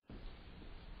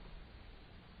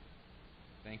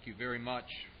Thank you very much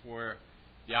for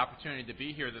the opportunity to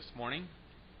be here this morning.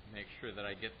 Make sure that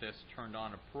I get this turned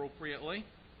on appropriately.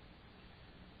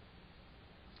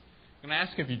 I'm going to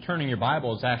ask if you're turning your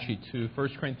Bibles actually to 1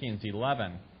 Corinthians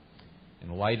 11 in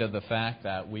light of the fact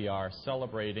that we are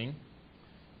celebrating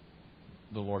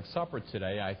the Lord's Supper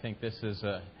today. I think this is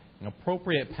an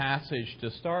appropriate passage to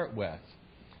start with.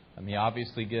 Let me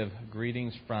obviously give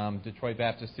greetings from Detroit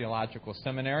Baptist Theological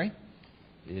Seminary.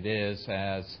 It is,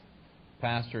 as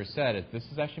Pastor said, this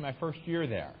is actually my first year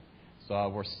there. So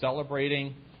we're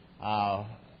celebrating our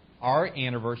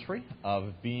anniversary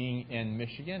of being in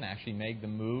Michigan. Actually made the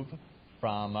move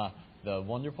from the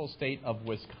wonderful state of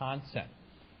Wisconsin.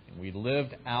 And we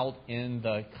lived out in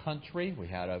the country. We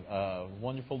had a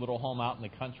wonderful little home out in the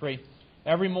country.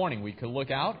 Every morning we could look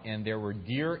out and there were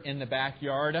deer in the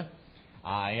backyard.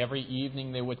 Every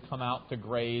evening they would come out to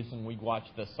graze and we'd watch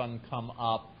the sun come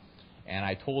up. And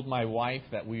I told my wife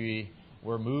that we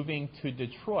were moving to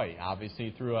Detroit,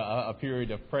 obviously through a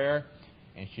period of prayer.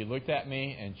 And she looked at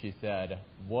me and she said,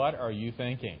 "What are you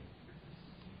thinking?"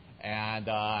 And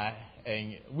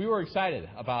we were excited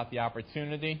about the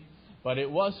opportunity. But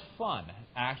it was fun,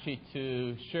 actually,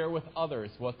 to share with others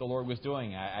what the Lord was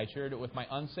doing. I shared it with my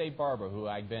unsaved barber, who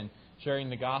I'd been sharing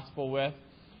the gospel with.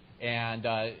 And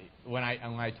when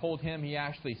I told him, he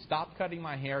actually stopped cutting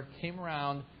my hair, came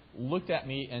around, looked at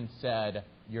me and said,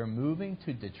 "You're moving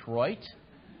to Detroit?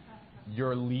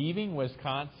 You're leaving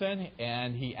Wisconsin?"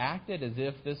 And he acted as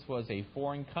if this was a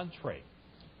foreign country.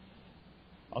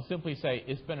 I'll simply say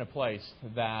it's been a place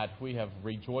that we have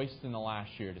rejoiced in the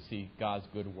last year to see God's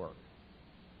good work.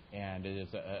 And it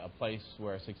is a place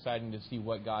where it's exciting to see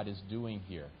what God is doing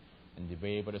here and to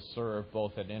be able to serve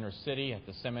both at Inner City, at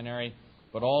the seminary,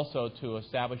 but also to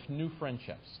establish new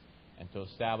friendships and to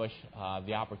establish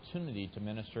the opportunity to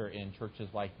minister in churches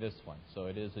like this one. So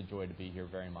it is a joy to be here,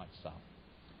 very much so.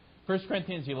 1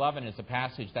 Corinthians 11 is a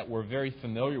passage that we're very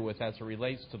familiar with as it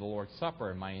relates to the Lord's Supper.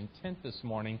 And my intent this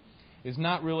morning is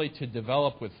not really to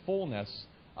develop with fullness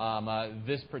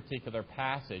this particular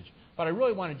passage, but I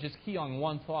really want to just key on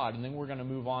one thought, and then we're going to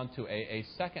move on to a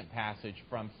second passage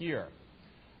from here.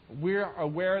 We're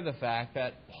aware of the fact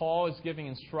that Paul is giving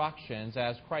instructions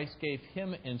as Christ gave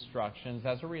him instructions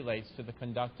as it relates to the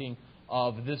conducting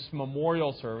of this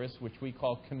memorial service, which we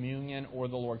call communion or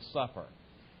the Lord's Supper.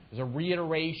 There's a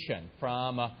reiteration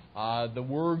from the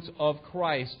words of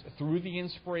Christ through the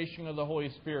inspiration of the Holy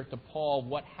Spirit to Paul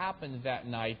what happened that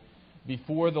night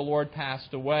before the Lord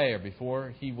passed away or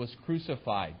before he was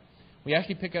crucified. We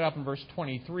actually pick it up in verse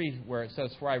 23 where it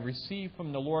says, "For I received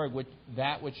from the Lord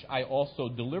that which I also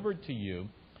delivered to you,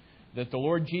 that the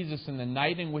Lord Jesus in the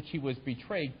night in which he was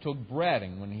betrayed took bread,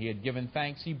 and when he had given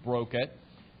thanks he broke it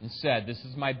and said, 'This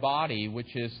is my body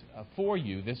which is for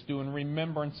you. This do in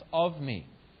remembrance of me.'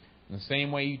 In the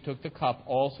same way he took the cup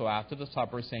also after the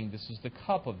supper, saying, 'This is the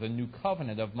cup of the new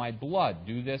covenant of my blood.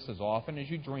 Do this as often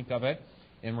as you drink of it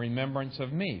in remembrance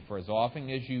of me. For as often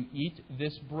as you eat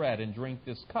this bread and drink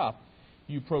this cup,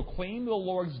 you proclaim the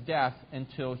Lord's death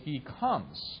until he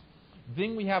comes.'"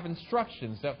 Then we have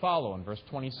instructions that follow in verse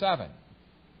 27.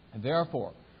 "And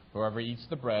therefore, whoever eats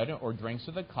the bread or drinks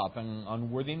of the cup in an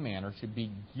unworthy manner should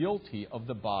be guilty of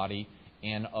the body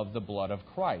and of the blood of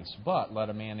Christ. But let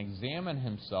a man examine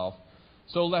himself,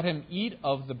 so let him eat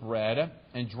of the bread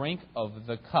and drink of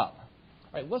the cup."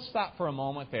 All right, let's stop for a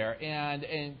moment there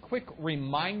and quick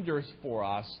reminders for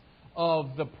us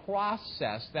of the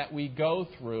process that we go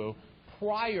through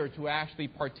prior to actually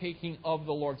partaking of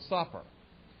the Lord's Supper.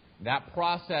 That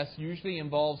process usually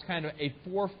involves kind of a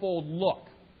fourfold look.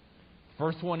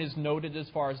 First one is noted as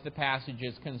far as the passage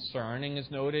is concerned, and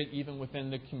is noted even within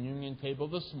the communion table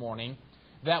this morning,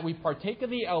 that we partake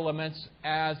of the elements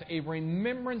as a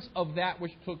remembrance of that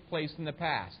which took place in the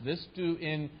past. This do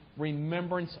in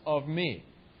remembrance of me.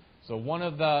 So one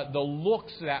of the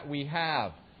looks that we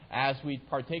have as we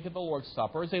partake of the Lord's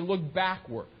Supper is a look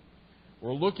backward.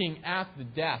 We're looking at the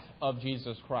death of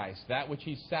Jesus Christ, that which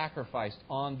he sacrificed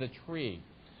on the tree,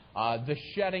 the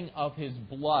shedding of his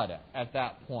blood at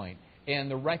that point,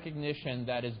 and the recognition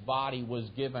that his body was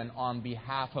given on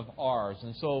behalf of ours.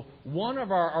 And so one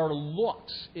of our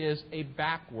looks is a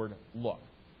backward look.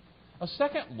 A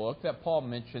second look that Paul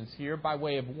mentions here by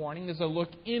way of warning is a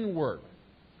look inward.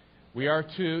 We are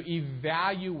to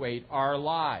evaluate our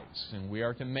lives, and we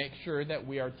are to make sure that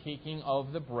we are taking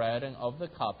of the bread and of the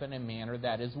cup in a manner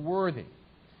that is worthy.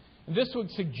 And this would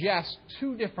suggest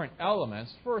two different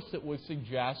elements. First, it would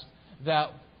suggest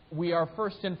that we are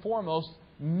first and foremost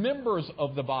members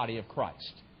of the body of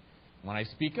Christ. When I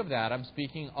speak of that, I'm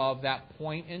speaking of that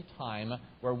point in time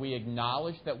where we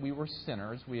acknowledge that we were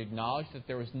sinners. We acknowledge that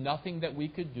there was nothing that we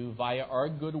could do via our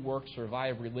good works or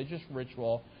via religious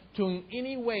ritual to in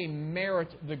any way merit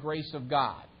the grace of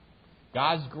God.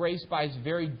 God's grace, by its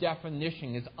very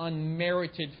definition, is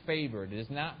unmerited favor. It is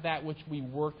not that which we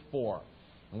work for.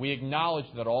 And we acknowledge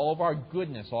that all of our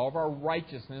goodness, all of our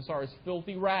righteousness are as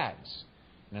filthy rags.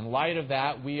 And in light of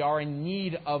that, we are in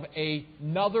need of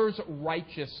another's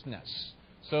righteousness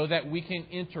so that we can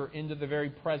enter into the very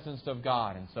presence of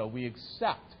God. And so we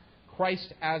accept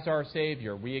Christ as our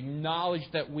Savior. We acknowledge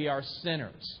that we are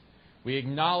sinners. We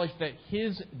acknowledge that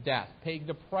His death paid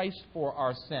the price for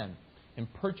our sin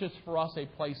and purchased for us a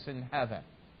place in heaven.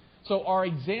 So our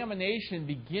examination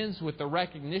begins with the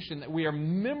recognition that we are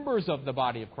members of the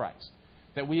body of Christ,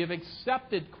 that we have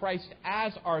accepted Christ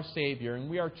as our Savior, and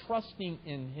we are trusting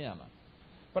in Him.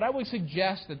 But I would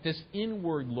suggest that this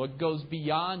inward look goes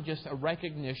beyond just a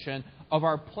recognition of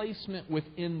our placement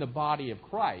within the body of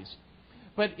Christ,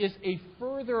 but is a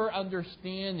further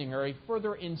understanding or a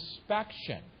further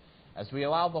inspection as we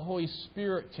allow the Holy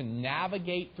Spirit to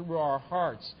navigate through our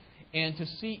hearts and to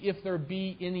see if there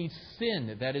be any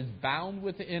sin that is bound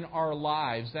within our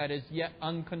lives that is yet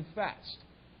unconfessed.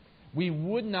 We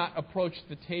would not approach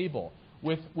the table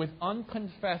with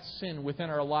unconfessed sin within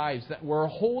our lives that we're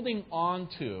holding on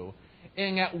to,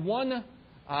 and at one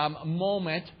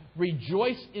moment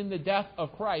rejoice in the death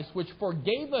of Christ, which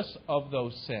forgave us of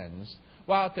those sins,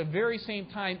 while at the very same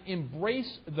time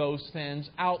embrace those sins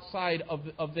outside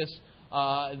of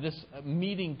this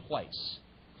meeting place.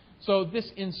 So this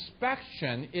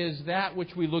inspection is that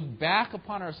which we look back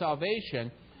upon our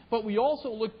salvation, but we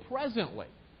also look presently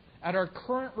at our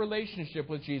current relationship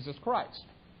with Jesus Christ.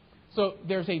 So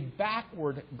there's a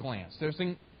backward glance. There's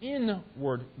an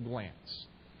inward glance.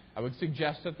 I would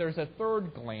suggest that there's a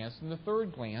third glance, and the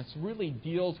third glance really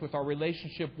deals with our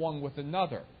relationship one with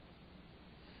another.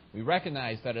 We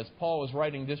recognize that as Paul was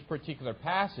writing this particular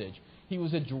passage, he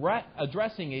was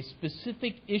addressing a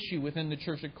specific issue within the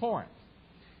church at Corinth.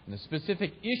 And the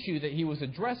specific issue that he was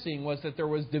addressing was that there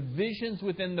was divisions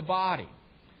within the body.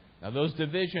 Now, those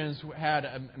divisions had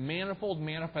manifold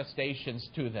manifestations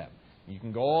to them. You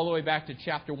can go all the way back to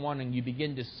chapter 1 and you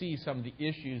begin to see some of the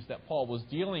issues that Paul was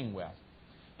dealing with.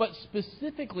 But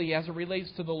specifically as it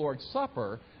relates to the Lord's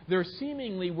Supper, there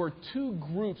seemingly were two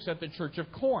groups at the church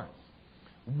of Corinth.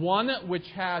 One which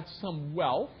had some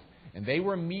wealth, and they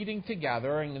were meeting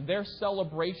together, and in their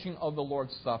celebration of the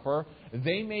Lord's Supper,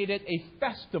 they made it a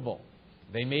festival.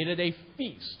 They made it a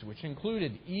feast, which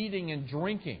included eating and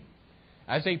drinking.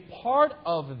 As a part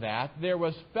of that, there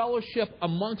was fellowship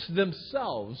amongst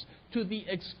themselves to the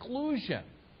exclusion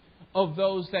of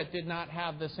those that did not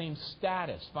have the same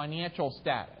status, financial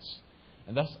status.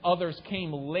 And thus others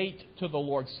came late to the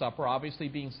Lord's Supper, obviously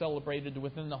being celebrated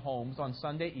within the homes on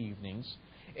Sunday evenings.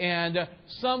 And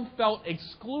some felt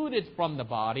excluded from the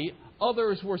body.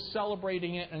 Others were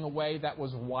celebrating it in a way that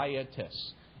was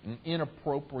riotous and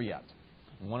inappropriate.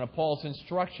 And one of Paul's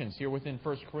instructions here within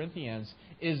 1 Corinthians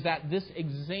is that this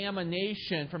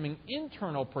examination from an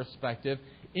internal perspective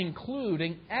include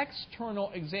an external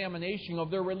examination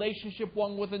of their relationship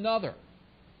one with another.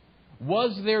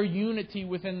 Was there unity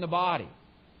within the body?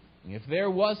 If there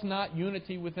was not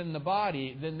unity within the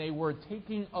body, then they were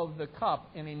taking of the cup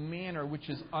in a manner which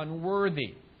is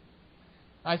unworthy.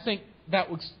 I think that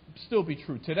would still be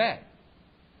true today.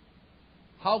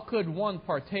 How could one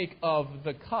partake of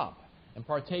the cup and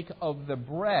partake of the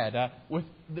bread,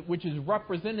 which is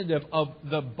representative of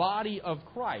the body of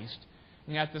Christ,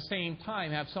 and at the same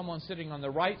time have someone sitting on the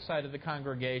right side of the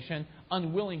congregation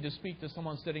unwilling to speak to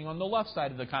someone sitting on the left side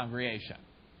of the congregation?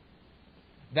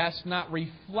 That's not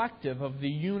reflective of the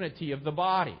unity of the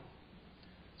body.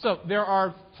 So there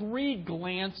are three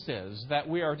glances that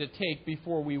we are to take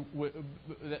before we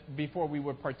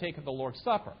would partake of the Lord's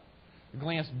Supper. A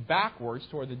glance backwards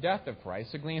toward the death of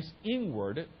Christ, a glance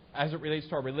inward as it relates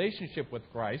to our relationship with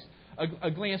Christ, a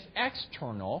glance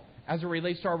external as it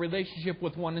relates to our relationship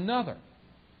with one another.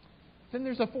 Then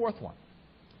there's a fourth one.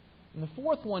 And the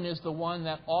fourth one is the one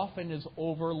that often is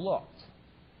overlooked.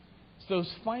 It's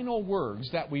those final words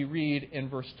that we read in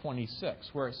verse 26,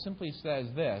 where it simply says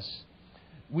this: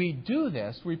 we do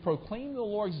this, we proclaim the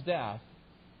Lord's death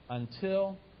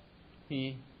until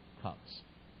He comes.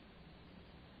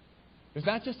 There's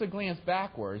not just a glance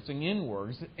backwards and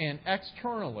inwards and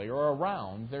externally or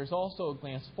around. There's also a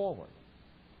glance forward.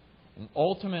 And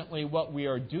ultimately what we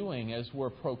are doing is we're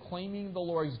proclaiming the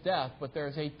Lord's death, but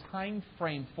there's a time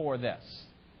frame for this.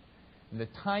 And the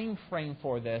time frame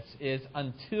for this is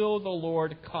until the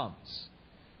Lord comes.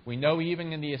 We know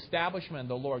even in the establishment of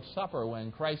the Lord's Supper,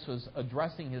 when Christ was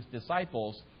addressing His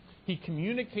disciples, He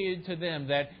communicated to them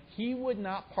that He would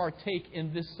not partake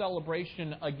in this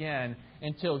celebration again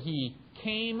until He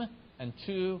came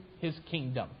into His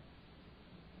kingdom.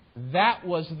 That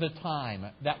was the time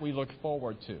that we looked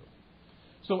forward to.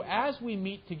 So as we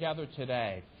meet together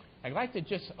today, I'd like to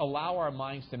just allow our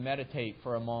minds to meditate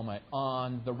for a moment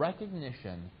on the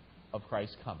recognition of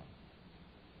Christ's coming.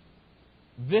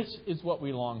 This is what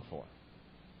we long for.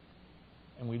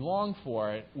 And we long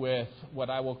for it with what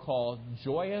I will call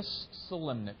joyous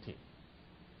solemnity.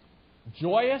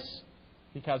 Joyous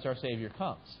because our Savior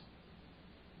comes.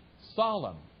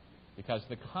 Solemn because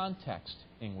the context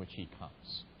in which He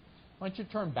comes. Why don't you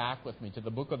turn back with me to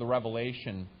the book of the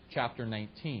Revelation, chapter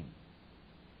 19.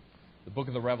 The book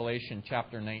of the Revelation,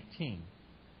 chapter 19.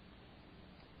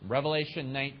 In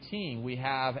Revelation 19, we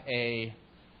have a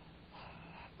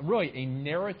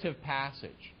narrative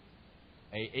passage,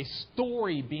 a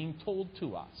story being told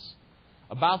to us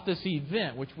about this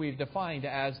event which we've defined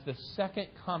as the second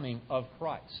coming of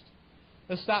Christ.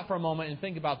 Let's stop for a moment and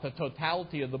think about the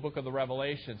totality of the book of the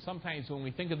Revelation. Sometimes when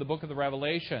we think of the book of the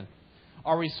Revelation,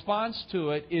 our response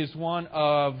to it is one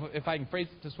of, if I can phrase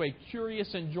it this way,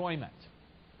 curious enjoyment.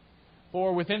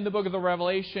 For within the book of the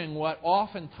Revelation, what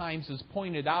oftentimes is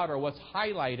pointed out or what's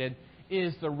highlighted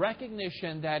is the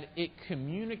recognition that it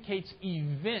communicates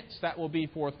events that will be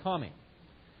forthcoming.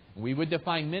 We would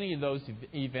define many of those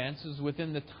events as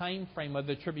within the time frame of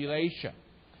the tribulation.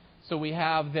 So we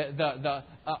have the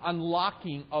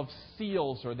unlocking of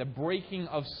seals or the breaking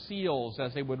of seals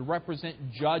as they would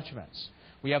represent judgments.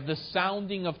 We have the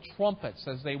sounding of trumpets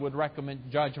as they would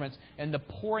recommend judgments, and the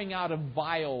pouring out of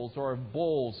vials or of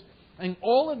bowls. And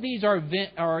all of these are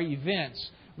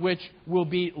events which will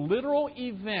be literal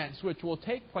events which will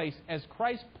take place as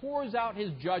Christ pours out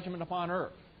His judgment upon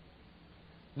earth.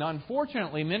 Now,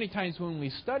 unfortunately, many times when we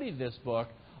study this book,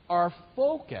 our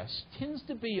focus tends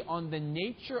to be on the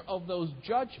nature of those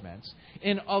judgments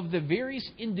and of the various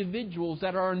individuals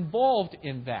that are involved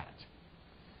in that.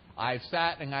 I've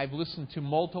sat and I've listened to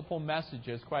multiple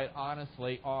messages, quite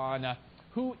honestly, on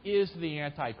who is the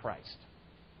Antichrist.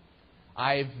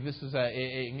 This is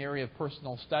an area of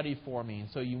personal study for me. And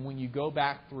so when you go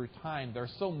back through time, there are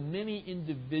so many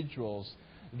individuals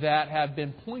that have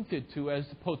been pointed to as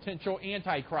potential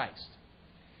Antichrist.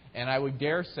 And I would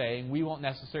dare say, and we won't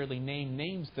necessarily name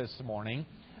names this morning,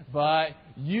 but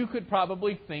you could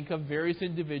probably think of various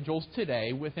individuals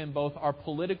today within both our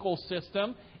political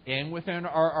system and within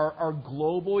our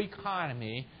global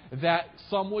economy that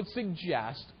some would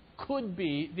suggest could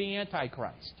be the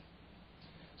Antichrist.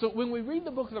 So when we read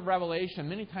the book of the Revelation,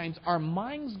 many times our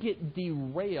minds get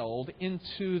derailed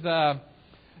into the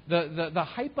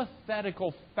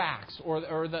hypothetical facts or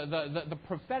the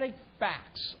prophetic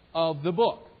facts of the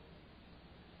book.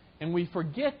 And we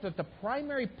forget that the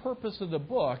primary purpose of the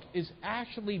book is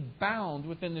actually bound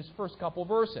within this first couple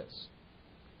verses.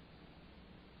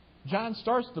 John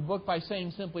starts the book by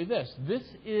saying simply this: this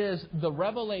is the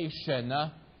revelation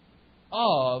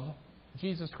of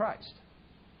Jesus Christ.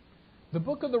 The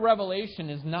book of the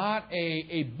Revelation is not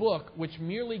a book which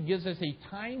merely gives us a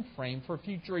time frame for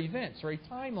future events or a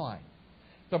timeline.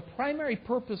 The primary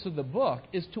purpose of the book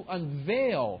is to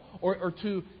unveil or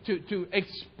to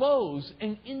expose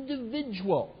an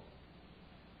individual.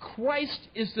 Christ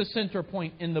is the center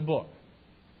point in the book.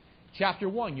 Chapter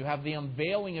 1, you have the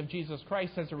unveiling of Jesus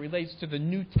Christ as it relates to the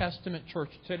New Testament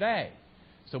church today.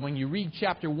 So when you read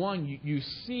chapter 1, you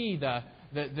see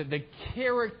the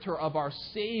character of our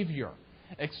Savior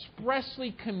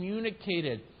expressly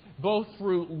communicated both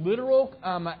through literal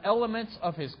elements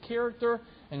of His character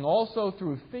and also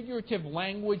through figurative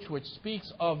language which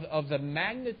speaks of the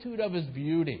magnitude of His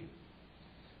beauty.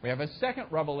 We have a second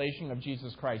revelation of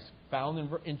Jesus Christ found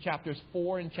in chapters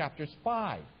 4 and chapters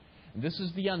 5. And this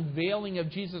is the unveiling of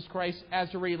Jesus Christ as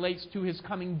it relates to His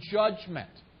coming judgment.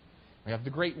 We have the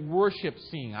great worship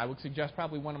scene. I would suggest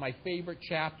probably one of my favorite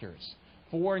chapters,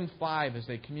 4 and 5, as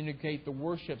they communicate the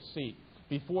worship seat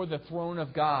before the throne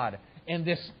of God. And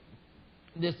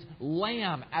this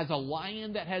lamb as a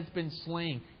lion that has been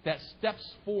slain that steps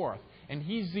forth. And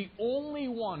He's the only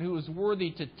one who is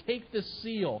worthy to take the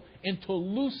seal and to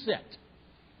loose it.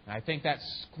 And I think that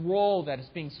scroll that is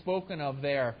being spoken of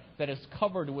there that is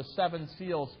covered with 7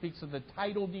 seals speaks of the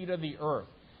title deed of the earth.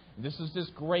 And this is this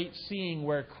great scene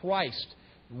where Christ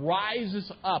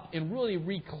rises up and really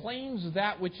reclaims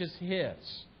that which is His.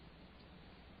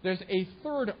 There's a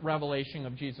third revelation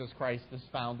of Jesus Christ that's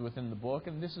found within the book,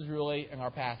 and this is really in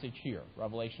our passage here,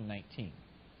 Revelation 19.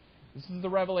 This is the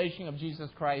revelation of Jesus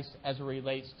Christ as it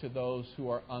relates to those who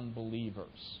are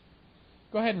unbelievers.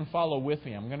 Go ahead and follow with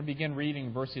me. I'm going to begin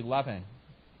reading verse 11.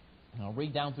 And I'll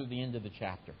read down through the end of the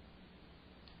chapter.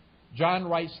 John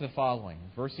writes the following,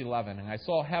 verse 11, "And I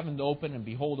saw heaven open, and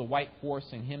behold, a white horse,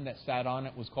 and him that sat on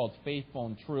it was called Faithful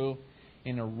and True.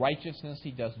 In righteousness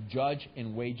he doth judge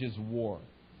and wages war.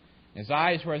 His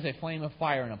eyes were as a flame of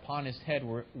fire, and upon his head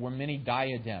were many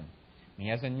diadems. And he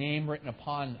has a name written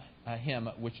upon him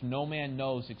which no man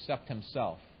knows except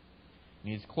himself.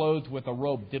 And he is clothed with a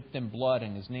robe dipped in blood,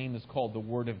 and his name is called the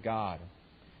Word of God.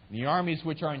 And the armies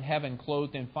which are in heaven,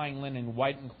 clothed in fine linen,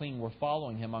 white and clean, were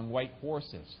following him on white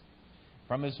horses.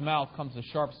 From his mouth comes a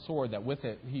sharp sword, that with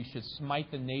it he should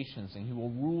smite the nations, and he will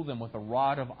rule them with a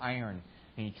rod of iron.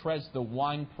 And he treads the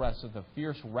winepress of the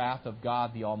fierce wrath of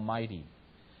God the Almighty.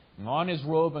 And on his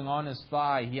robe and on his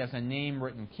thigh he has a name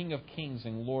written, King of Kings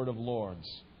and Lord of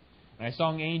Lords. And I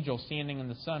saw an angel standing in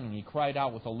the sun, and he cried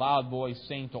out with a loud voice,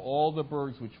 saying to all the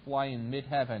birds which fly in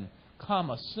mid-heaven,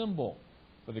 Come, assemble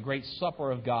for the great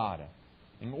supper of God,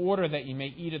 in order that ye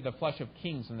may eat of the flesh of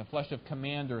kings, and the flesh of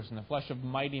commanders, and the flesh of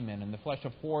mighty men, and the flesh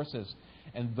of horses,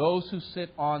 and those who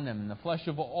sit on them, and the flesh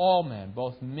of all men,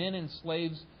 both men and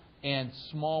slaves, and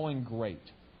small and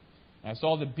great. And I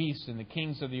saw the beasts and the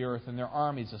kings of the earth and their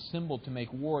armies assembled to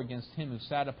make war against him who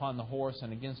sat upon the horse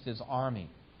and against his army.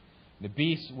 The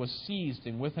beast was seized,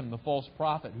 and with him the false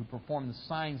prophet who performed the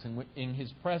signs in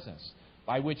his presence,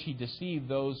 by which he deceived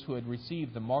those who had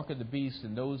received the mark of the beast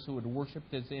and those who had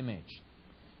worshipped his image.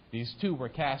 These two were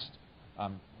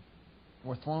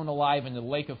thrown alive into the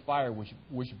lake of fire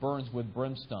which burns with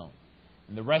brimstone.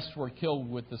 And the rest were killed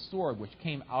with the sword which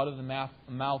came out of the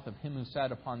mouth of him who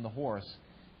sat upon the horse.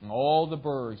 And all the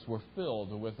birds were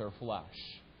filled with their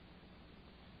flesh."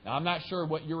 Now, I'm not sure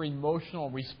what your emotional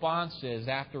response is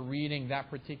after reading that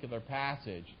particular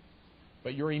passage,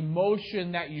 but your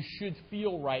emotion that you should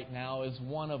feel right now is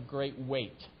one of great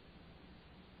weight.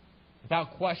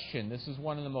 Without question, this is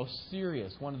one of the most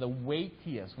serious, one of the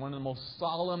weightiest, one of the most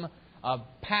solemn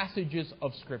passages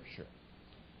of Scripture.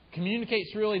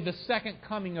 Communicates really the second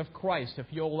coming of Christ. If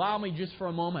you'll allow me just for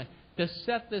a moment to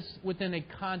set this within a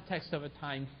context of a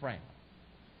time frame.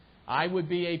 I would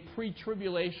be a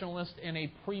pre-tribulationalist and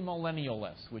a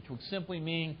premillennialist, which would simply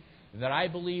mean that I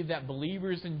believe that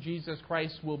believers in Jesus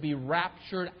Christ will be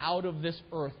raptured out of this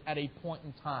earth at a point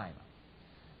in time.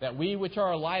 That we which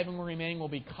are alive and remain will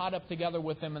be caught up together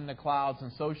with them in the clouds,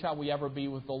 and so shall we ever be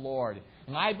with the Lord.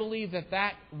 And I believe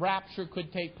that rapture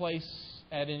could take place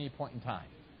at any point in time.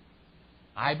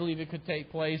 I believe it could take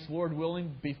place, Lord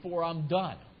willing, before I'm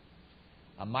done.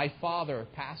 My father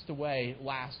passed away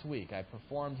last week. I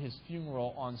performed his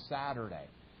funeral on Saturday.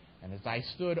 And as I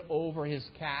stood over his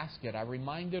casket, I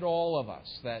reminded all of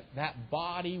us that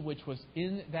body which was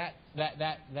in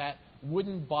that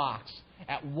wooden box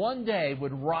at one day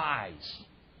would rise.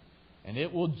 And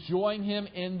it will join him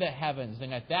in the heavens.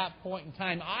 And at that point in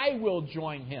time, I will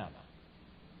join him.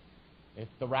 If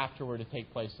the rapture were to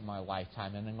take place in my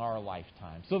lifetime and in our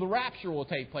lifetime. So the rapture will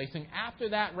take place. And after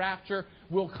that rapture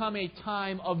will come a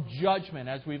time of judgment.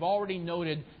 As we've already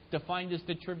noted, defined as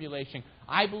the tribulation.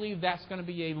 I believe that's going to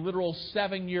be a literal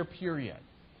 7-year period.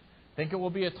 I think it will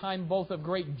be a time both of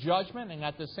great judgment and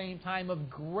at the same time of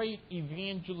great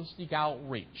evangelistic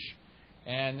outreach.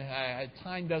 And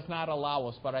time does not allow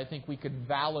us, but I think we could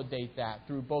validate that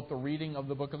through both the reading of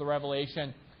the book of the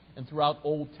Revelation and throughout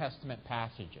Old Testament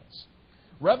passages.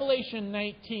 Revelation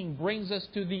 19 brings us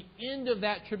to the end of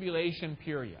that tribulation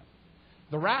period.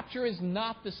 The rapture is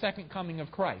not the second coming of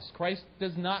Christ. Christ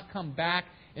does not come back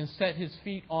and set his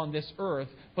feet on this earth,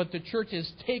 but the church is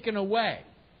taken away.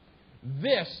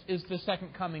 This is the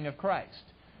second coming of Christ.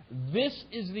 This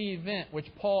is the event which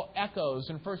Paul echoes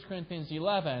in 1 Corinthians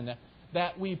 11,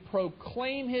 that we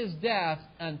proclaim his death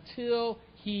until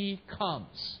he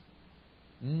comes.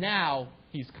 Now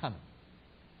he's coming.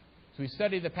 So we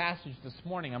study the passage this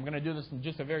morning. I'm going to do this in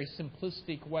just a very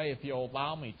simplistic way, if you'll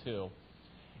allow me to.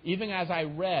 Even as I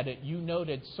read it, you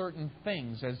noted certain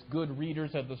things as good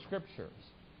readers of the Scriptures.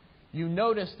 You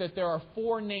notice that there are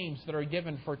 4 names that are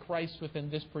given for Christ within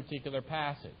this particular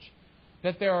passage.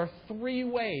 That there are 3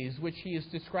 ways which he is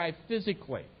described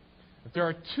physically. That there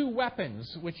are 2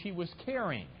 weapons which he was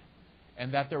carrying.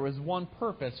 And that there was one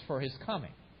purpose for his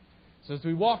coming. So as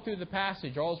we walk through the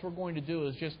passage, all we're going to do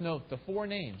is just note the 4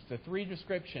 names, the 3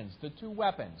 descriptions, the 2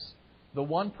 weapons, the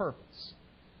one purpose.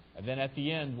 And then at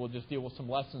the end, we'll just deal with some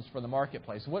lessons for the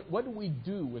marketplace. What do we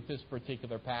do with this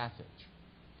particular passage?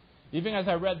 Even as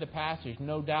I read the passage,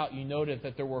 no doubt you noted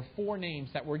that there were 4 names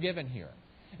that were given here.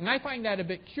 And I find that a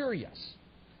bit curious.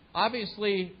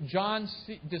 Obviously, John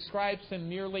describes him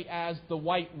merely as the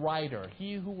white rider,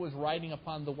 he who was riding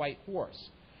upon the white horse.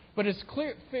 But it's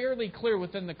fairly clear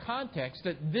within the context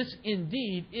that this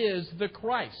indeed is the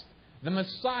Christ, the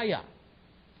Messiah.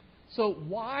 So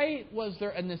why was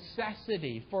there a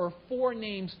necessity for 4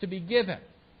 names to be given?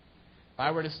 If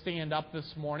I were to stand up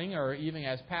this morning, or even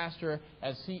as pastor,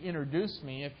 as he introduced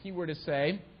me, if he were to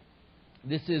say,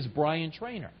 this is Brian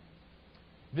Trainer,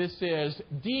 this is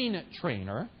Dean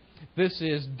Trainer, this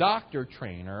is Dr.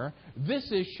 Trainer,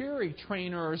 this is Sherry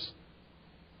Trainer's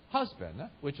husband,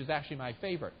 which is actually my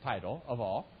favorite title of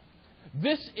all.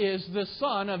 This is the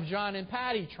son of John and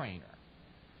Patty Trainer.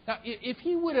 Now, if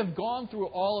he would have gone through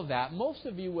all of that, most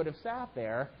of you would have sat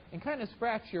there and kind of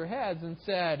scratched your heads and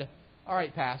said, all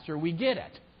right, Pastor, we get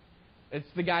it. It's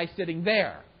the guy sitting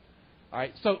there. All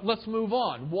right, so let's move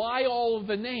on. Why all of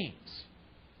the names?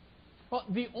 Well,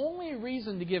 the only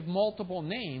reason to give multiple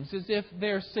names is if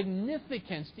there's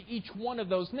significance to each one of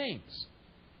those names.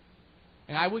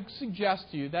 And I would suggest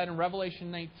to you that in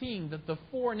Revelation 19 that the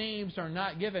 4 names are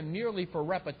not given merely for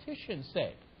repetition's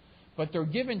sake, but they're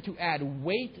given to add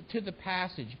weight to the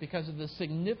passage because of the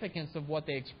significance of what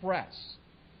they express.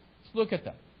 Let's look at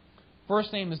them.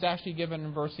 First name is actually given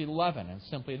in verse 11, and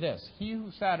simply this. He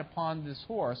who sat upon this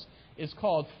horse is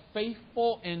called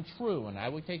Faithful and True, and I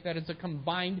would take that as a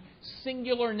combined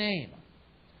singular name.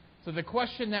 So the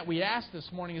question that we ask this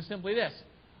morning is simply this.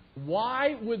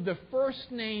 Why would the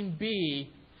first name be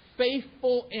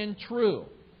Faithful and True?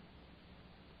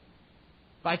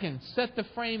 If I can set the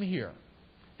frame here.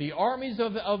 The armies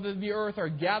of the earth are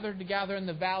gathered together in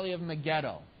the valley of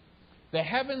Megiddo. The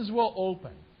heavens will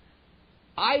open.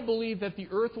 I believe that the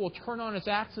earth will turn on its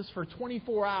axis for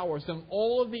 24 hours, and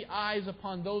all of the eyes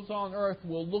upon those on earth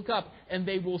will look up, and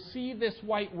they will see this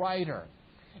white rider.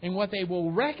 And what they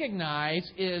will recognize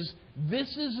is this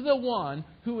is the one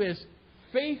who is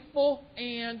faithful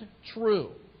and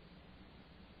true.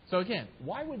 So again,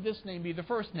 why would this name be the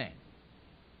first name?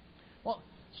 Well,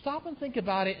 stop and think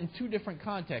about it in 2 different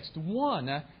contexts.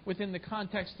 One, within the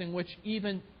context in which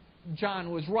even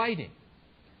John was writing.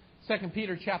 2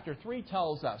 Peter chapter 3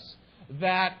 tells us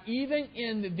that even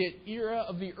in the era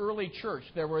of the early church,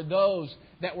 there were those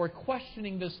that were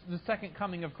questioning the second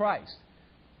coming of Christ.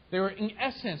 They were, in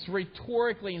essence,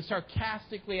 rhetorically and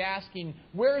sarcastically asking,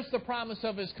 where is the promise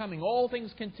of His coming? All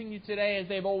things continue today as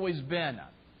they've always been.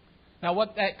 Now,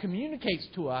 what that communicates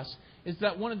to us is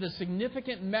that one of the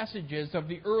significant messages of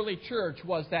the early church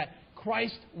was that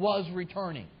Christ was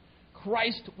returning.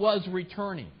 Christ was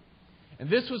returning. And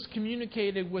this was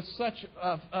communicated with such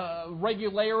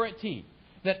regularity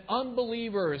that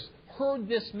unbelievers heard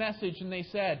this message and they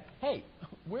said, hey,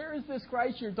 where is this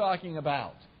Christ you're talking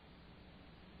about?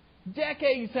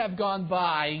 Decades have gone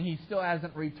by and He still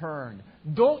hasn't returned.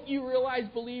 Don't you realize,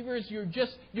 believers,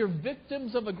 you're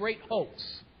victims of a great hoax.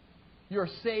 Your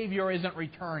Savior isn't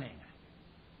returning.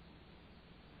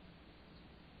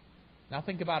 Now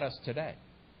think about us today.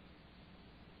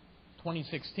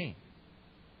 2016.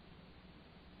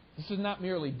 This is not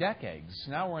merely decades.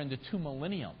 Now we're into 2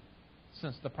 millennium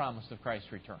since the promise of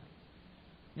Christ's return.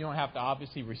 You don't have to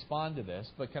obviously respond to this,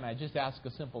 but can I just ask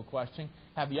a simple question?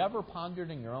 Have you ever pondered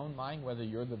in your own mind whether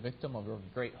you're the victim of a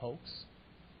great hoax?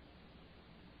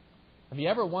 Have you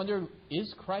ever wondered,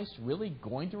 is Christ really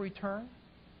going to return?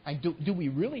 And do we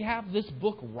really have this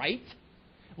book right?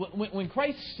 When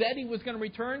Christ said He was going to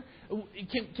return,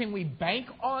 can we bank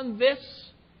on this?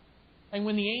 And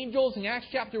when the angels in Acts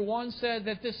chapter 1 said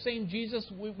that this same Jesus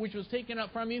which was taken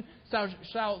up from you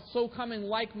shall so come in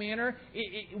like manner,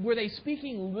 were they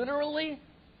speaking literally?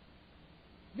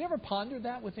 Have you ever pondered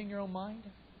that within your own mind?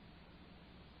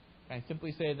 Can I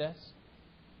simply say this?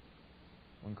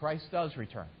 When Christ does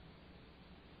return,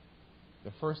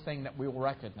 the first thing that we will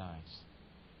recognize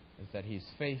is that He's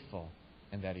faithful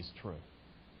and that He's true.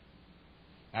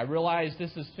 I realize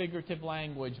this is figurative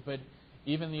language, but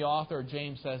even the author,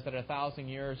 James, says that 1,000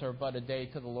 years are but a day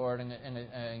to the Lord, and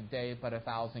a day but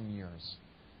 1,000 years.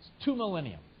 It's 2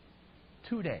 millennium.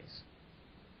 2 days.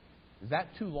 Is that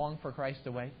too long for Christ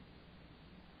to wait?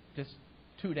 Just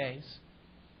 2 days?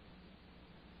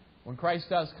 When Christ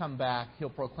does come back, He'll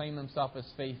proclaim Himself as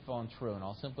faithful and true. And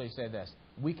I'll simply say this.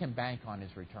 We can bank on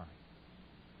His return.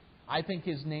 I think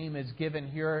His name is given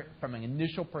here from an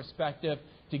initial perspective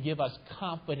to give us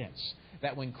confidence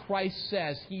that when Christ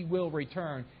says He will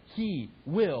return, He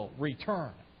will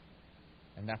return.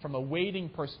 And that from a waiting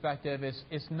perspective,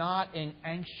 it's not an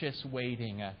anxious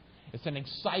waiting. It's an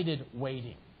excited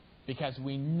waiting. Because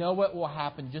we know it will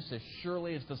happen just as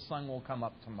surely as the sun will come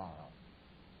up tomorrow.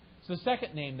 It's the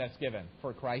second name that's given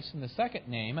for Christ. And the second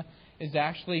name is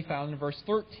actually found in verse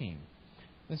 13.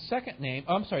 The second name,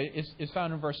 is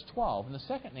found in verse 12. And the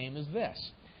second name is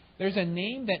this. There's a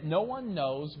name that no one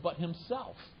knows but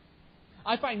Himself.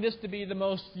 I find this to be the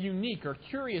most unique or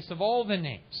curious of all the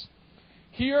names.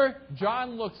 Here,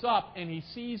 John looks up and he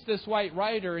sees this white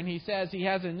rider and he says he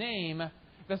has a name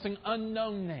that's an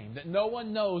unknown name that no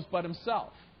one knows but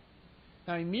himself.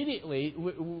 Now, immediately,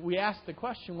 we ask the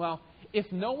question, well,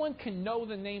 if no one can know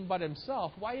the name but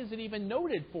himself, why is it even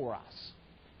noted for us?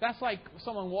 That's like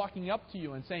someone walking up to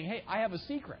you and saying, hey, I have a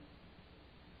secret.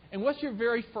 And what's your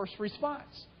very first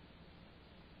response?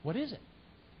 What is it?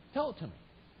 Tell it to me.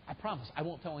 I promise I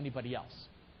won't tell anybody else.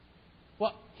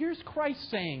 Well, here's Christ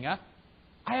saying, I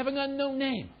have an unknown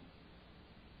name.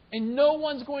 And no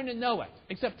one's going to know it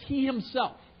except He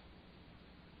Himself.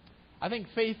 I think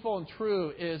faithful and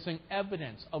true is an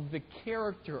evidence of the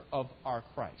character of our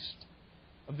Christ,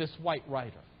 of this white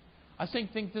rider. I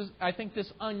think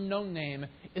this unknown name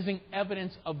is an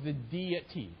evidence of the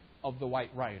deity of the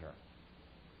white rider.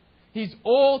 He's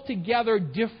altogether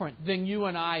different than you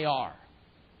and I are.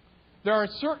 There are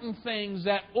certain things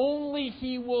that only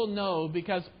He will know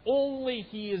because only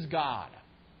He is God.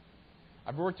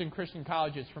 I've worked in Christian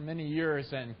colleges for many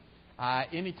years, and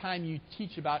anytime you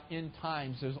teach about end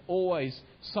times, there's always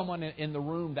someone in the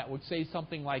room that would say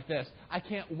something like this: I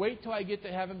can't wait till I get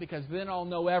to heaven because then I'll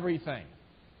know everything.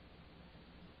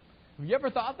 Have you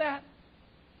ever thought that?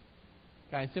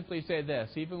 Can I simply say this?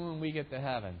 Even when we get to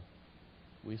heaven,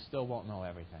 we still won't know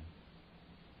everything.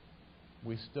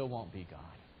 We still won't be God.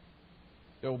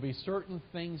 There will be certain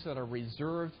things that are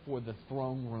reserved for the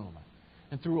throne room.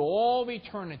 And through all of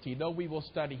eternity, though we will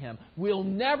study Him, we'll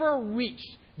never reach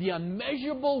the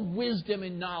immeasurable wisdom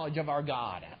and knowledge of our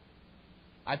God.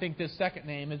 I think this second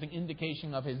name is an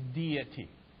indication of His deity.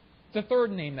 The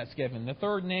third name that's given. The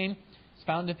third name is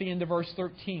found at the end of verse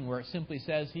 13, where it simply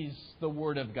says He's the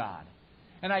Word of God.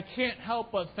 And I can't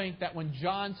help but think that when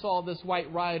John saw this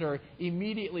white rider,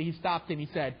 immediately he stopped and he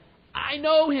said, I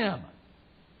know Him.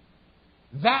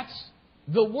 That's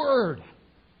the Word.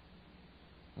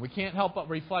 We can't help but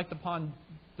reflect upon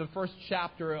the first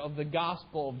chapter of the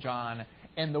Gospel of John.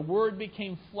 And the Word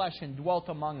became flesh and dwelt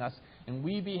among us, and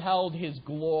we beheld His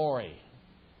glory.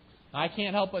 I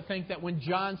can't help but think that when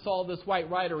John saw this white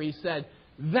rider, he said,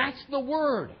 that's the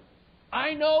Word.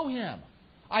 I know Him.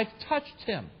 I've touched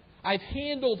Him. I've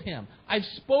handled Him. I've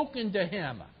spoken to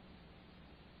Him.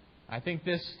 I think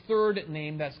this third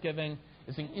name that's given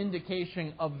is an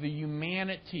indication of the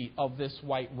humanity of this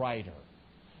white rider.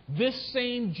 This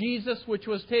same Jesus which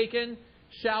was taken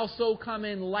shall so come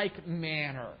in like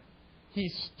manner.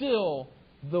 He's still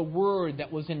the Word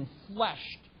that was enfleshed,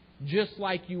 just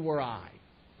like you or I.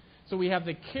 So we have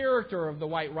the character of the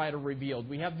white rider revealed.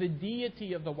 We have the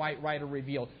deity of the white rider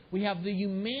revealed. We have the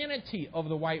humanity of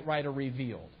the white rider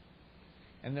revealed.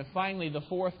 And then finally, the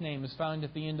fourth name is found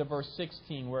at the end of verse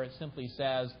 16, where it simply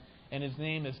says, and His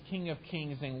name is King of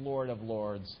Kings and Lord of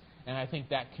Lords. And I think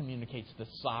that communicates the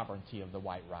sovereignty of the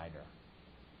white rider.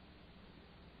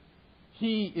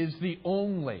 He is the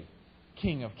only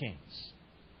King of Kings.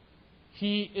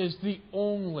 He is the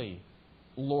only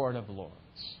Lord of Lords.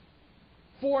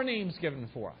 4 names given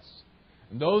for us.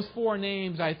 And those 4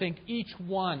 names, I think each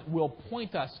one will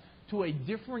point us to a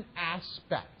different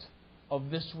aspect of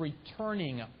this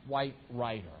returning white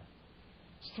rider.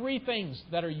 3 things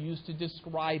that are used to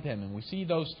describe Him. And we see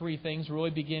those 3 things really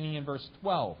beginning in verse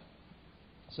 12.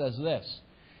 It says this,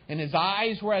 and His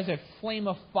eyes were as a flame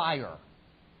of fire.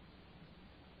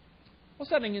 What's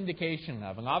that an indication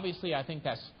of? And obviously I think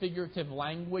that's figurative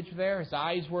language there. His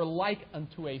eyes were like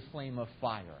unto a flame of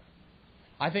fire.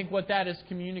 I think what that is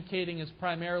communicating is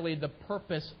primarily the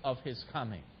purpose of His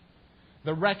coming.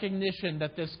 The recognition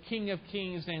that this King of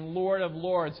Kings and Lord of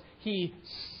Lords, He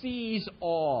sees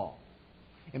all.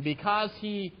 And because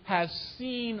He has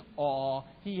seen all,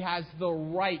 He has the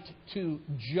right to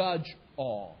judge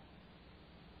all.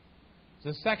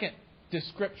 The second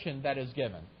description that is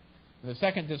given. The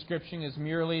second description is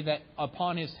merely that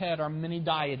upon His head are many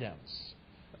diadems.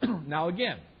 Now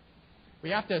again,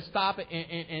 we have to stop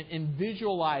and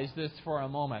visualize this for a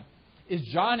moment. Is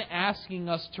John asking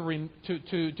us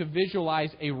to visualize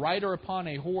a rider upon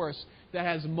a horse that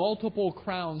has multiple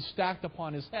crowns stacked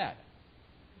upon his head?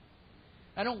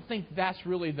 I don't think that's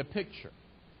really the picture.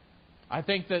 I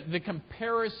think that the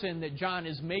comparison that John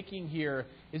is making here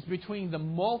is between the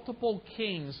multiple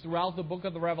kings throughout the book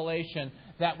of the Revelation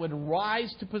that would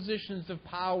rise to positions of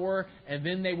power and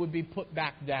then they would be put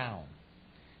back down.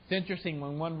 It's interesting,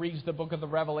 when one reads the book of the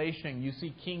Revelation, you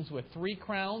see kings with 3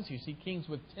 crowns, you see kings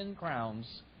with 10 crowns,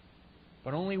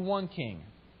 but only one king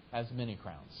has many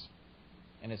crowns.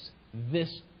 And it's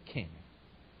this king.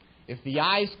 If the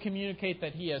eyes communicate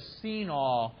that He has seen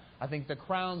all, I think the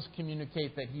crowns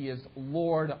communicate that He is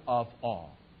Lord of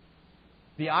all.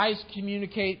 The eyes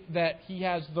communicate that He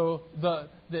has the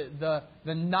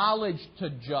knowledge to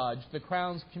judge. The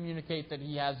crowns communicate that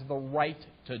He has the right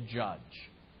to judge.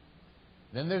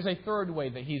 Then there's a third way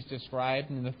that He's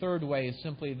described, and the third way is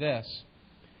simply this.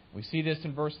 We see this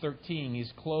in verse 13.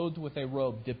 He's clothed with a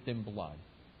robe dipped in blood.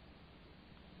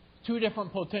 Two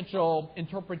different potential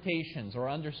interpretations or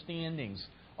understandings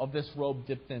of this robe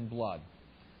dipped in blood.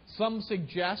 Some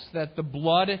suggest that the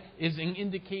blood is an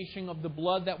indication of the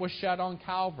blood that was shed on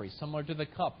Calvary, similar to the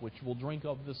cup which we'll drink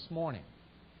of this morning.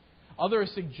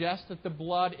 Others suggest that the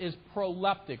blood is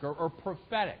proleptic or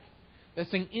prophetic.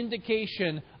 That's an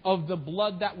indication of the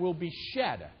blood that will be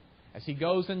shed as He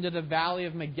goes into the valley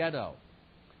of Megiddo.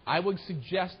 I would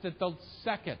suggest that the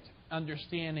second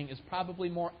understanding is probably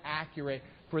more accurate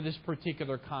for this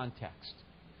particular context.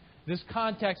 This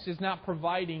context is not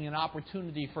providing an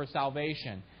opportunity for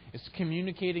salvation. It's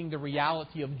communicating the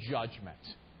reality of judgment.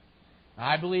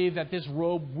 I believe that this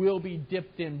robe will be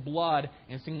dipped in blood,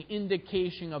 and it's an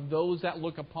indication of those that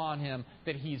look upon Him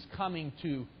that He's coming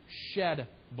to shed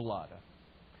blood.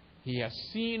 He has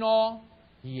seen all.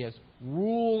 He is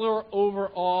ruler over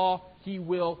all. He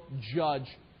will judge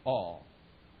all.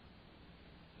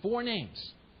 4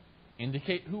 names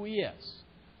indicate who He is.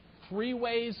 3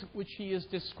 ways which He is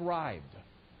described.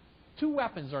 2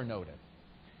 weapons are noted.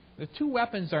 The 2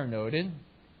 weapons are noted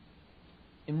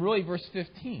in really verse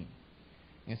 15.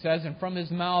 It says, "And from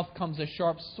His mouth comes a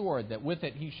sharp sword, that with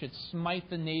it He should smite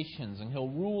the nations, and He'll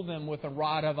rule them with a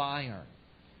rod of iron."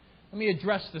 Let me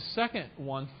address the second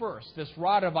one first. This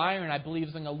rod of iron, I believe,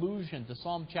 is an allusion to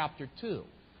Psalm chapter 2.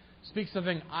 It speaks of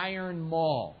an iron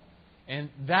maul. And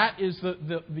that is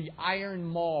the iron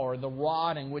maul, or the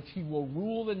rod in which He will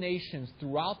rule the nations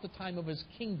throughout the time of His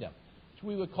kingdom, which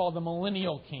we would call the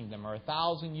millennial kingdom, or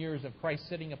 1,000 years of Christ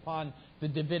sitting upon the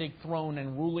Davidic throne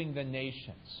and ruling the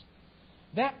nations.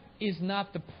 That is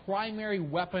not the primary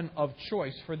weapon of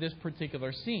choice for this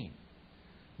particular scene.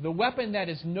 The weapon that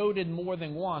is noted more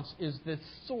than once is this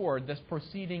sword that's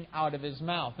proceeding out of His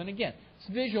mouth. And again, let's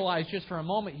visualize just for a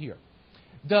moment here.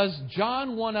 Does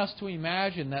John want us to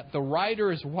imagine that the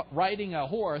rider is riding a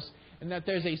horse and that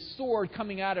there's a sword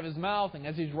coming out of his mouth, and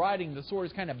as he's riding, the sword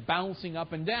is kind of bouncing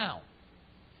up and down?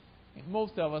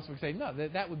 Most of us would say, no,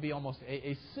 that would be almost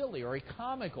a silly or a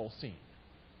comical scene.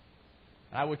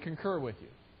 I would concur with you.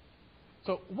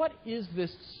 So what is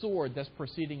this sword that's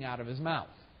proceeding out of His mouth?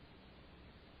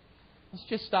 Let's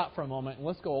just stop for a moment and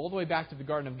let's go all the way back to the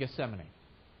Garden of Gethsemane.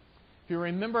 If you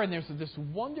remember, and there's this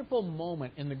wonderful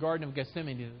moment in the Garden of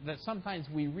Gethsemane that sometimes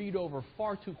we read over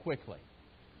far too quickly.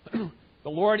 The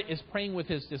Lord is praying with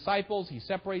His disciples. He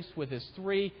separates with His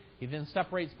 3. He then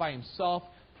separates by Himself,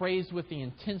 prays with the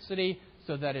intensity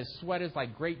so that His sweat is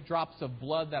like great drops of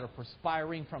blood that are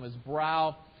perspiring from His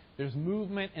brow. There's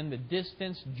movement in the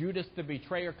distance. Judas, the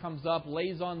betrayer, comes up,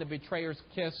 lays on the betrayer's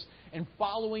kiss, and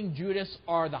following Judas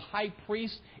are the high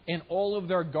priest and all of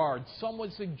their guards. Some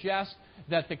would suggest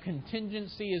that the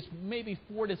contingency is maybe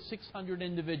 400 to 600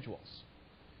 individuals.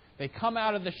 They come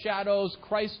out of the shadows.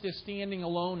 Christ is standing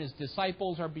alone. His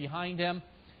disciples are behind Him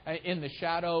in the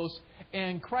shadows.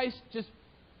 And Christ just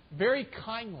very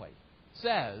kindly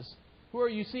says, "Who are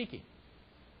you seeking?"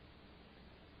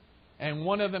 And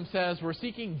one of them says, "We're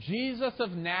seeking Jesus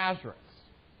of Nazareth."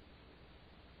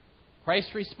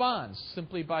 Christ responds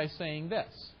simply by saying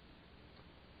this,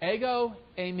 "Ego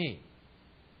eimi."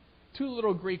 2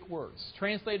 little Greek words.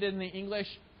 Translated in the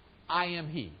English, "I am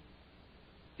He."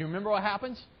 Do you remember what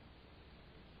happens?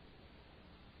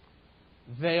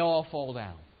 They all fall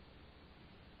down.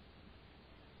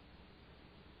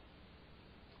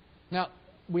 Now,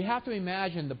 we have to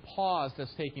imagine the pause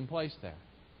that's taking place there.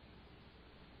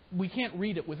 We can't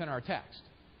read it within our text.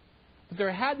 But there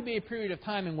had to be a period of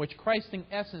time in which Christ, in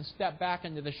essence, stepped back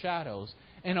into the shadows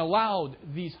and allowed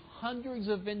these hundreds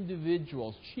of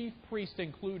individuals, chief priests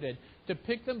included, to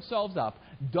pick themselves up,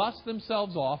 dust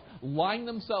themselves off, line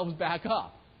themselves back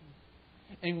up.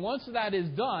 And once that is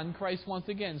done, Christ once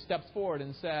again steps forward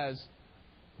and says,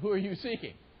 "Who are you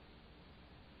seeking?"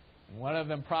 And one of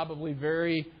them probably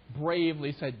very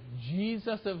bravely said,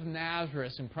 "Jesus of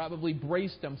Nazareth," and probably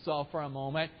braced himself for a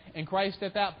moment. And Christ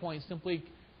at that point simply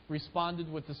responded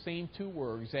with the same 2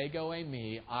 words, "Ego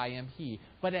eimi, I am He."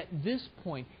 But at this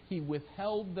point, He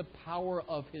withheld the power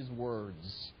of His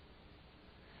words.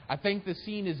 I think the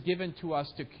scene is given to us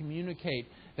to communicate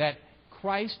that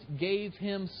Christ gave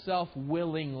Himself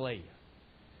willingly.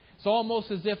 It's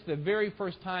almost as if the very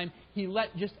first time He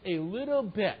let just a little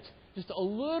bit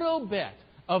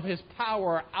of His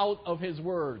power out of His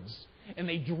words, and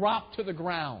they dropped to the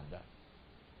ground.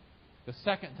 The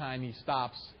second time he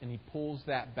stops and he pulls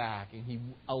that back and he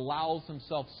allows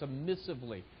himself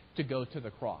submissively to go to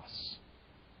the cross.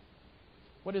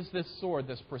 What is this sword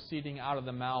that's proceeding out of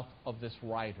the mouth of this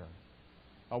rider?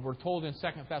 We're told in 2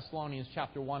 Thessalonians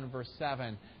chapter 1 verse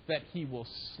 7 that he will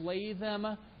slay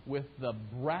them with the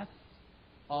breath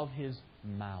of his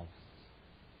mouth.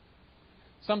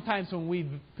 Sometimes when we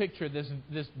picture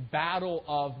this battle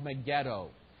of Megiddo,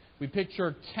 we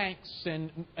picture tanks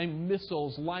and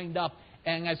missiles lined up,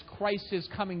 and as Christ is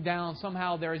coming down,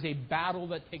 somehow there is a battle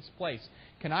that takes place.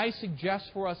 Can I suggest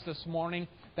for us this morning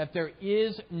that there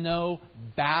is no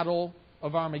battle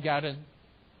of Armageddon?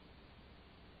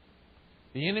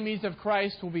 The enemies of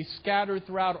Christ will be scattered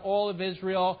throughout all of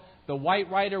Israel. The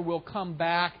white rider will come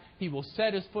back. He will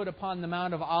set his foot upon the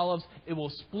Mount of Olives. It will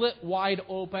split wide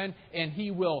open, and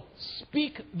he will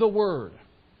speak the word.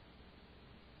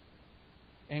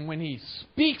 And when he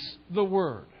speaks the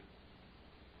word,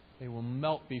 they will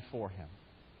melt before him.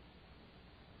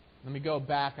 Let me go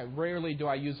back. Rarely do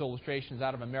I use illustrations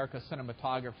out of America's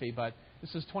cinematography, but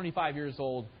this is 25 years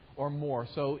old or more.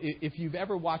 So if you've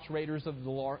ever watched Raiders of the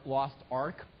Lost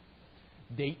Ark,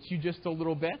 dates you just a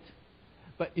little bit.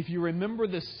 But if you remember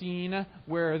the scene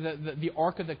where the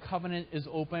Ark of the Covenant is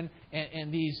open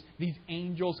and these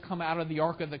angels come out of the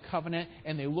Ark of the Covenant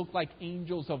and they look like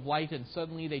angels of light and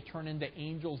suddenly they turn into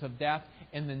angels of death,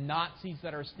 and the Nazis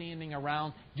that are standing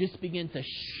around just begin to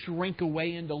shrink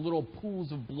away into little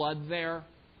pools of blood there.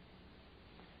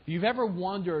 If you've ever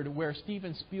wondered where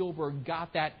Steven Spielberg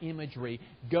got that imagery,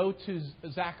 go to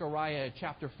Zechariah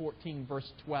chapter 14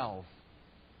 verse 12.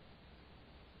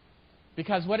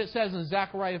 Because what it says in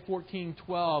Zechariah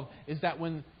 14:12 is that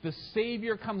when the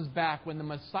Savior comes back, when the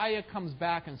Messiah comes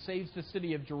back and saves the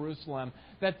city of Jerusalem,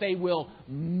 that they will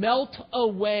melt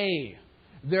away.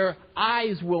 Their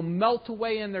eyes will melt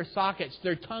away in their sockets.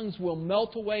 Their tongues will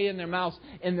melt away in their mouths.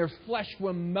 And their flesh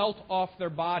will melt off their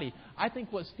body. I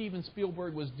think what Steven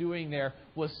Spielberg was doing there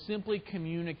was simply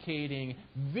communicating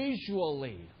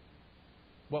visually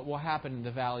what will happen in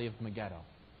the valley of Megiddo.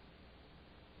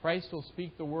 Christ will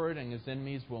speak the word and his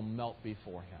enemies will melt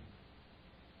before him.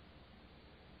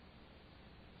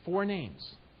 4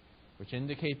 names which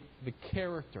indicate the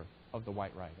character of the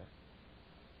white rider.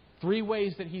 3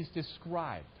 ways that he's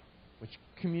described which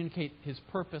communicate his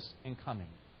purpose in coming.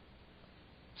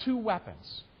 2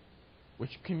 weapons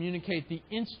which communicate the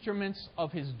instruments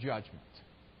of his judgment.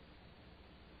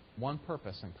 1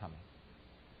 purpose in coming.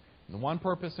 And the 1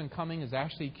 purpose in coming is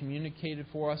actually communicated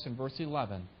for us in verse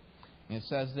 11. And it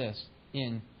says this: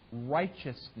 in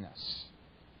righteousness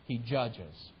he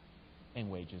judges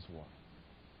and wages war.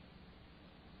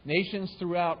 Nations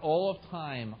throughout all of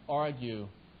time argue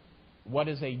what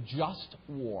is a just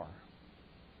war.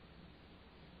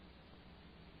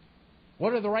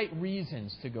 What are the right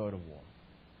reasons to go to war?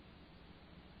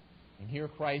 And here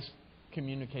Christ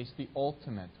communicates the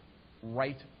ultimate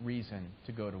right reason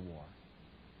to go to war: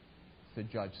 to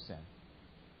judge sin.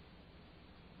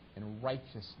 In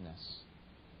righteousness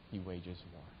he wages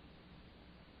war.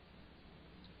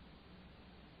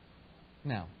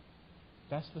 Now,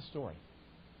 that's the story.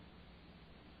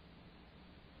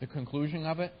 The conclusion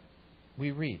of it,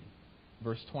 we read,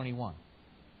 verse 21.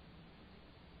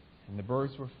 And the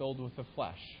birds were filled with the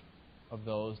flesh of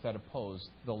those that opposed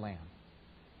the Lamb.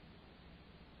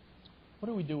 What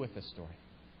do we do with this story?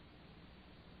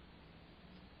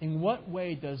 In what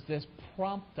way does this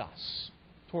prompt us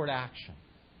toward action?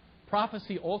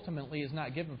 Prophecy ultimately is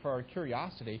not given for our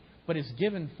curiosity, but is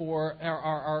given for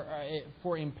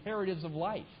for imperatives of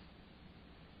life.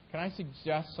 Can I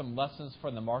suggest some lessons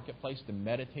from the marketplace to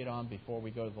meditate on before we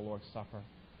go to the Lord's Supper?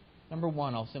 Number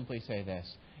 1, I'll simply say this: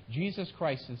 Jesus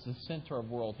Christ is the center of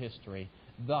world history.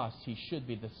 Thus, he should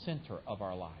be the center of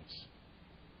our lives.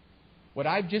 What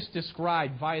I've just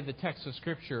described via the text of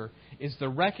Scripture is the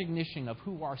recognition of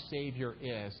who our Savior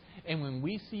is. And when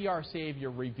we see our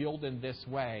Savior revealed in this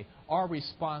way, our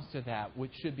response to that,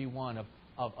 which should be one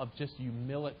of just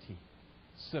humility,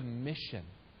 submission.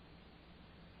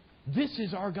 This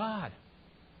is our God.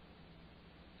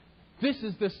 This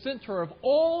is the center of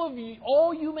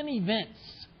all human events.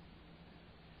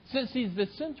 Since He's the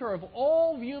center of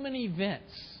all human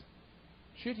events,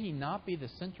 should He not be the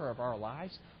center of our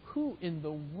lives? Who in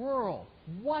the world,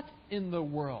 what in the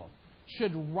world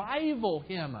should rival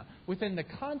Him within the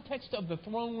context of the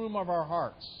throne room of our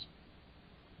hearts?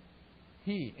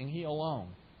 He and He alone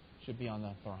should be on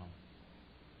that throne.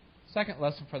 Second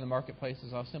lesson for the marketplace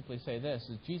is, I'll simply say this,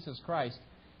 is Jesus Christ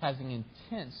has an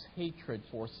intense hatred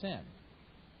for sin.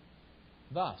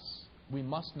 Thus, we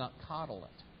must not coddle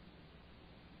it.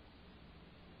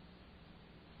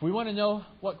 If we want to know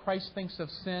what Christ thinks of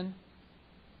sin,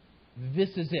 this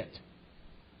is it.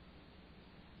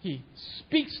 He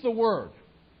speaks the word,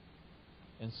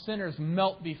 and sinners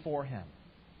melt before Him.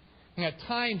 And at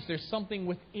times there's something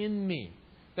within me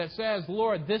that says,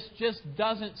 Lord, this just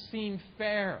doesn't seem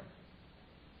fair.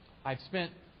 I've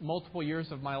spent multiple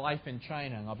years of my life in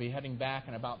China, and I'll be heading back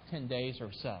in about 10 days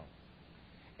or so.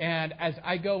 And as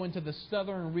I go into the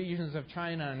southern regions of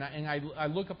China, and I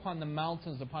look upon the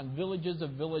mountains, upon villages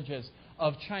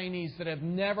of Chinese that have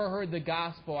never heard the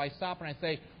gospel, I stop and I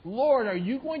say, Lord, are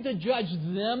you going to judge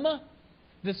them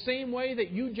the same way that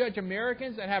you judge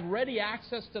Americans that have ready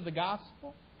access to the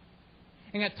gospel?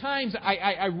 And at times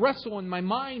I wrestle in my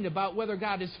mind about whether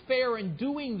God is fair in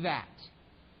doing that.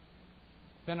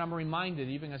 Then I'm reminded,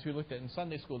 even as we looked at in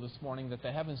Sunday school this morning, that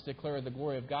the heavens declare the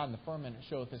glory of God, and the firmament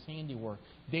showeth His handiwork.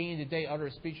 Day into day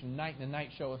uttereth speech, and night into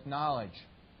night showeth knowledge.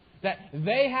 That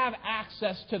they have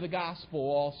access to the gospel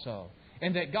also,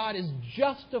 and that God is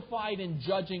justified in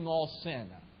judging all sin.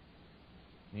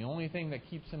 The only thing that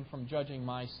keeps Him from judging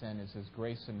my sin is His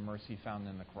grace and mercy found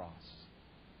in the cross.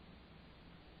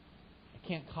 I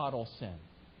can't coddle sin.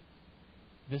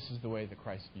 This is the way that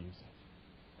Christ views it.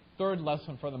 Third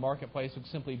lesson for the marketplace would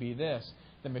simply be this: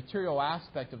 the material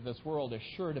aspect of this world is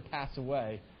sure to pass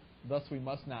away, thus we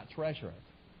must not treasure it.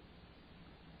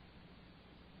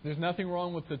 There's nothing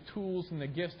wrong with the tools and the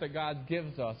gifts that God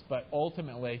gives us, but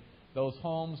ultimately, those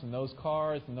homes and those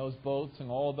cars and those boats and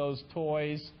all those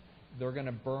toys, they're going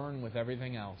to burn with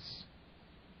everything else.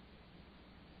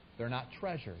 They're not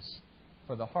treasures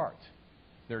for the heart.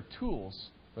 They're tools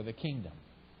for the kingdom.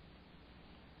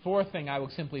 Fourth thing I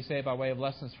will simply say by way of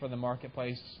lessons for the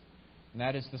marketplace, and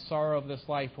that is the sorrow of this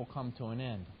life will come to an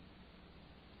end.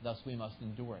 Thus we must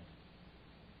endure it.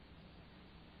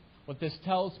 What this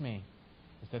tells me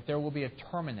is that there will be a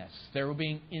terminus. There will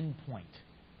be an end point.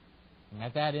 And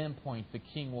at that end point, the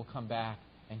King will come back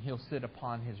and He'll sit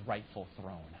upon His rightful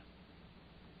throne.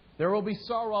 There will be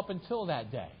sorrow up until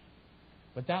that day.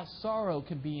 But that sorrow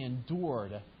can be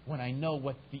endured when I know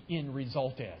what the end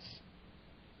result is.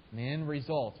 And the end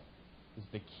result is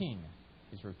the King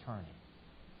is returning.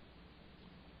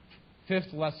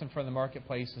 Fifth lesson for the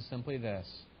marketplace is simply this: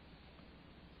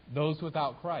 those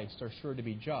without Christ are sure to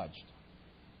be judged.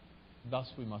 Thus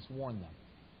we must warn them.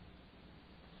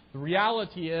 The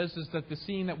reality is that the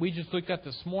scene that we just looked at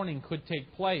this morning could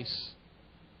take place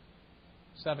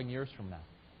 7 years from now.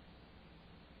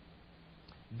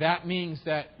 That means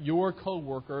that your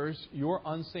co-workers, your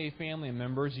unsaved family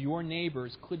members, your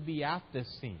neighbors could be at this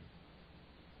scene.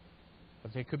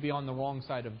 But they could be on the wrong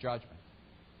side of judgment.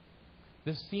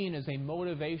 This scene is a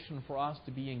motivation for us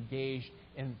to be engaged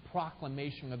in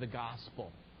proclamation of the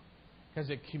gospel, because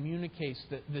it communicates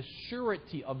the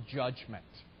surety of judgment.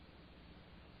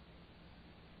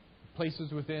 It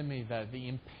places within me the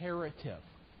imperative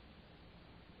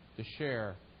to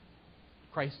share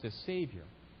Christ as Savior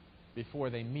before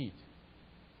they meet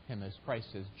Him as Christ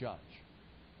as Judge.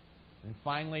 And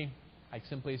finally, I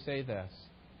simply say this: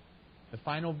 the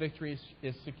final victory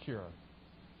is secure.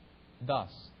 Thus,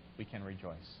 we can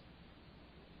rejoice.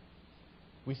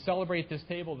 We celebrate this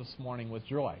table this morning with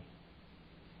joy.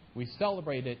 We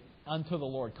celebrate it until the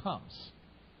Lord comes.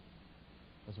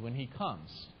 Because when He comes,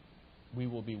 we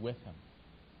will be with Him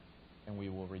and we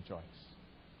will rejoice.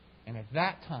 And at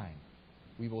that time,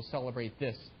 we will celebrate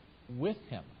this with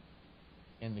Him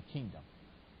in the kingdom.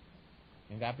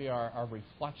 And that be our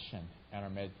reflection and our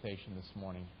meditation this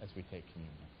morning as we take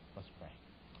communion. Let's pray.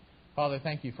 Father,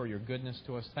 thank You for Your goodness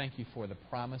to us. Thank You for the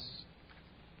promise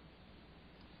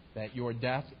that Your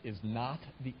death is not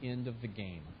the end of the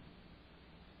game.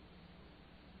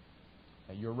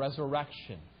 That Your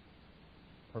resurrection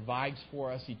provides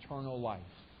for us eternal life.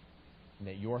 And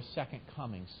that Your second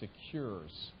coming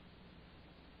secures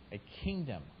a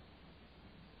kingdom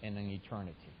and an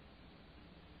eternity.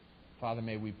 Father,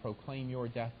 may we proclaim Your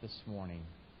death this morning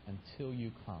until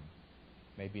You come.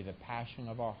 May be the passion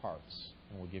of our hearts.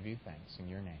 And we'll give You thanks in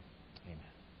Your name.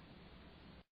 Amen.